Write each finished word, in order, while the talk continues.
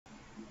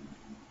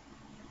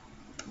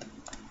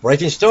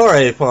Breaking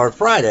story for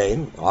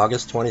Friday,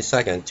 August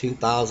 22nd,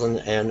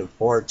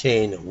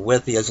 2014,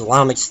 with the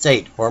Islamic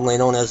State, formerly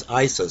known as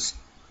ISIS,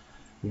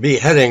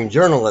 beheading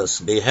journalists,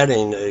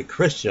 beheading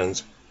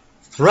Christians,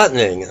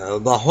 threatening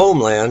the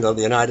homeland of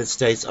the United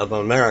States of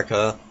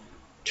America,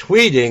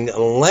 tweeting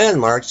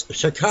landmarks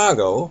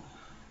Chicago,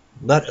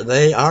 but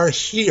they are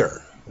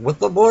here. With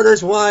the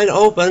borders wide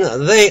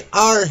open, they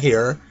are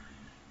here.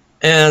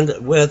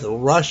 And with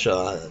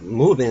Russia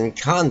moving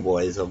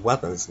convoys of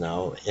weapons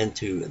now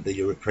into the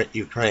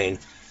Ukraine,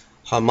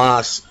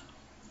 Hamas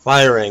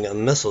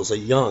firing missiles, a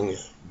young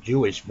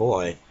Jewish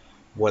boy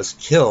was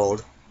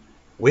killed.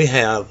 We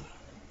have,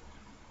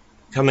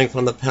 coming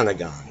from the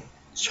Pentagon,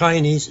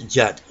 Chinese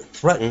jet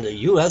threatened a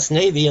U.S.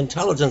 Navy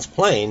intelligence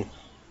plane.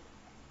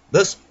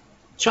 This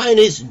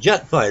Chinese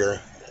jet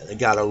fighter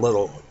got a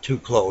little too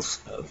close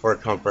for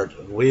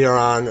comfort. We are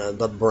on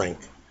the brink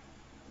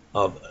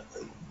of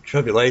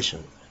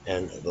tribulation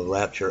and the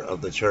rapture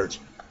of the church.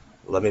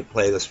 Let me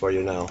play this for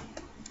you now.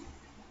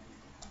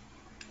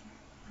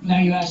 Now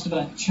you asked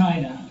about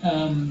China,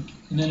 and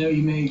I know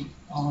you may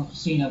all have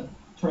seen a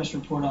press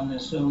report on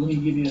this, so let me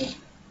give you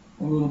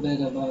a little bit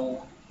of a...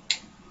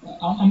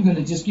 I'm going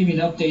to just give you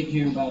an update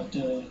here about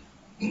it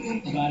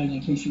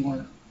in case you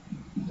weren't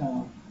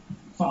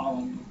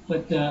following.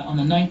 But on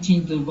the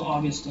 19th of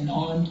August, an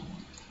armed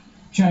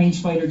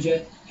Chinese fighter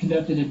jet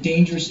conducted a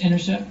dangerous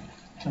intercept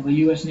of a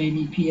U.S.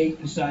 Navy P-8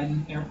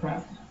 Poseidon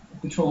aircraft, a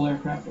patrol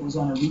aircraft that was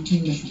on a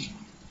routine mission.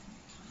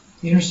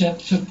 The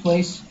intercept took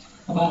place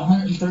about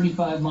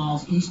 135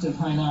 miles east of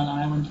Hainan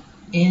Island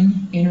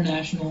in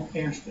international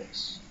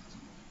airspace.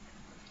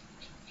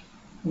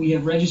 We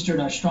have registered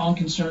our strong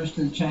concerns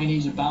to the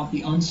Chinese about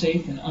the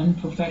unsafe and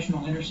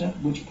unprofessional intercept,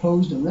 which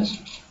posed a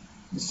risk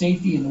to the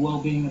safety and the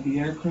well-being of the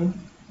aircrew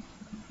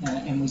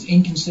and was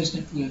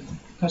inconsistent with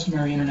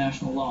customary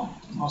international law.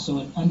 Also,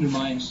 it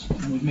undermines,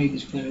 and we've made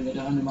this clear, that it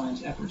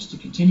undermines efforts to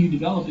continue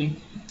developing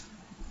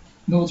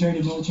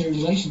military-to-military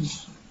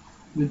relations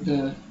with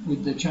the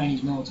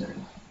Chinese military.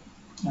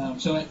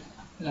 So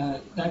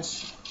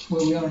that's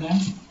where we are now.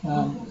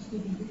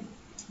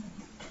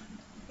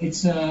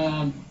 It's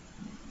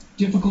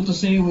difficult to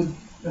say with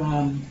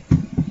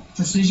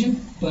precision,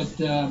 but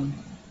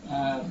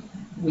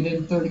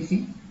within 30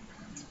 feet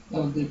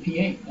of the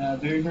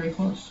P-8, very, very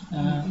close,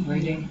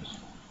 very dangerous.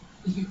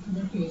 Is it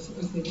correct as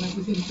they went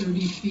within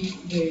 30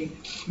 feet, they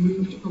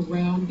moved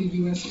around the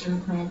U.S.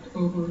 aircraft,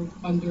 over,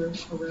 under,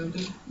 around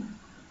it,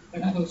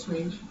 at close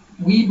range?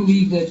 We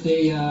believe that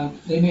they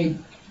made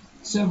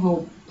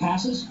several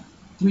passes,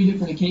 3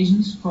 different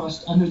occasions,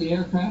 crossed under the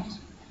aircraft,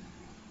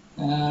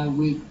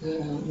 with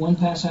one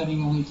pass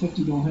having only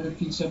 50 to 100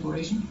 feet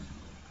separation.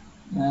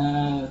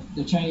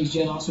 The Chinese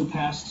jet also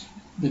passed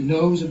the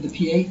nose of the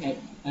P-8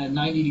 at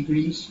 90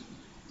 degrees,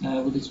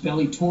 with its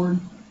belly toward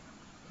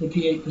the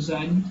P-8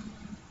 Poseidon.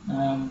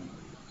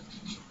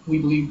 We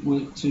believe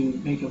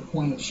to make a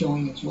point of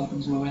showing its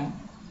weapons loadout.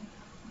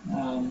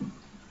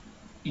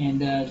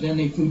 And then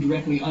they flew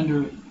directly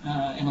under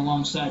and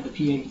alongside the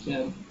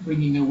P-8,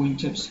 bringing their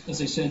wingtips, as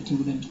I said, to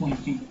within 20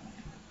 feet.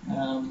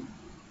 And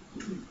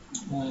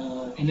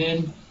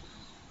then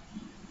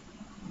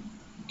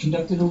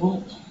conducted a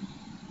roll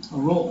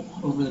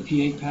over the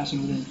P-8,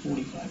 passing within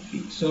 45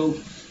 feet. So,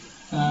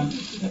 I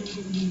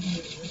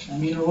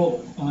mean a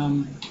roll.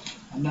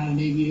 I'm not an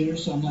aviator,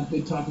 so I'm not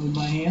good talking with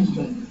my hands,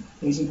 but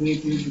basically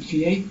if here's the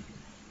P-8,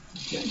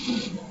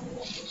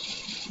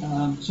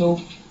 so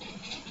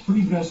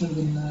pretty aggressive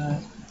and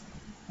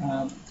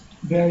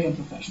very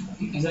unprofessional.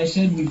 As I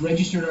said, we've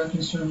registered our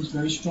concerns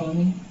very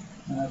strongly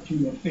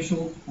through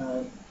official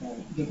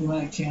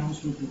diplomatic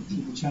channels with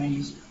the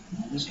Chinese.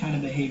 This kind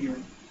of behavior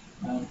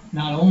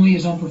not only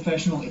is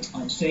unprofessional, it's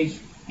unsafe,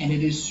 and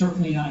it is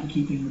certainly not in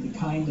keeping with the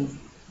kind of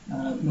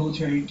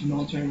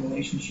military-to-military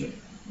relations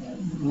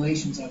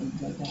that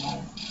we'd like to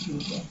have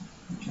with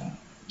China.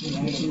 Did I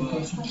answer your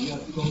question?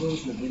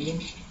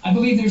 I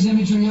believe there's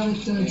imagery of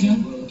it,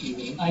 Jim.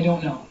 I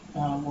don't know.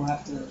 We'll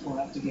have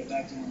to get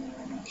back to him there.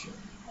 I'm not sure.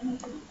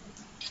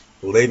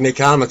 Leave me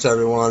comments,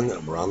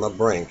 everyone. We're on the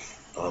brink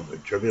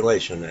of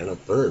tribulation and a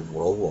third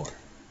world war.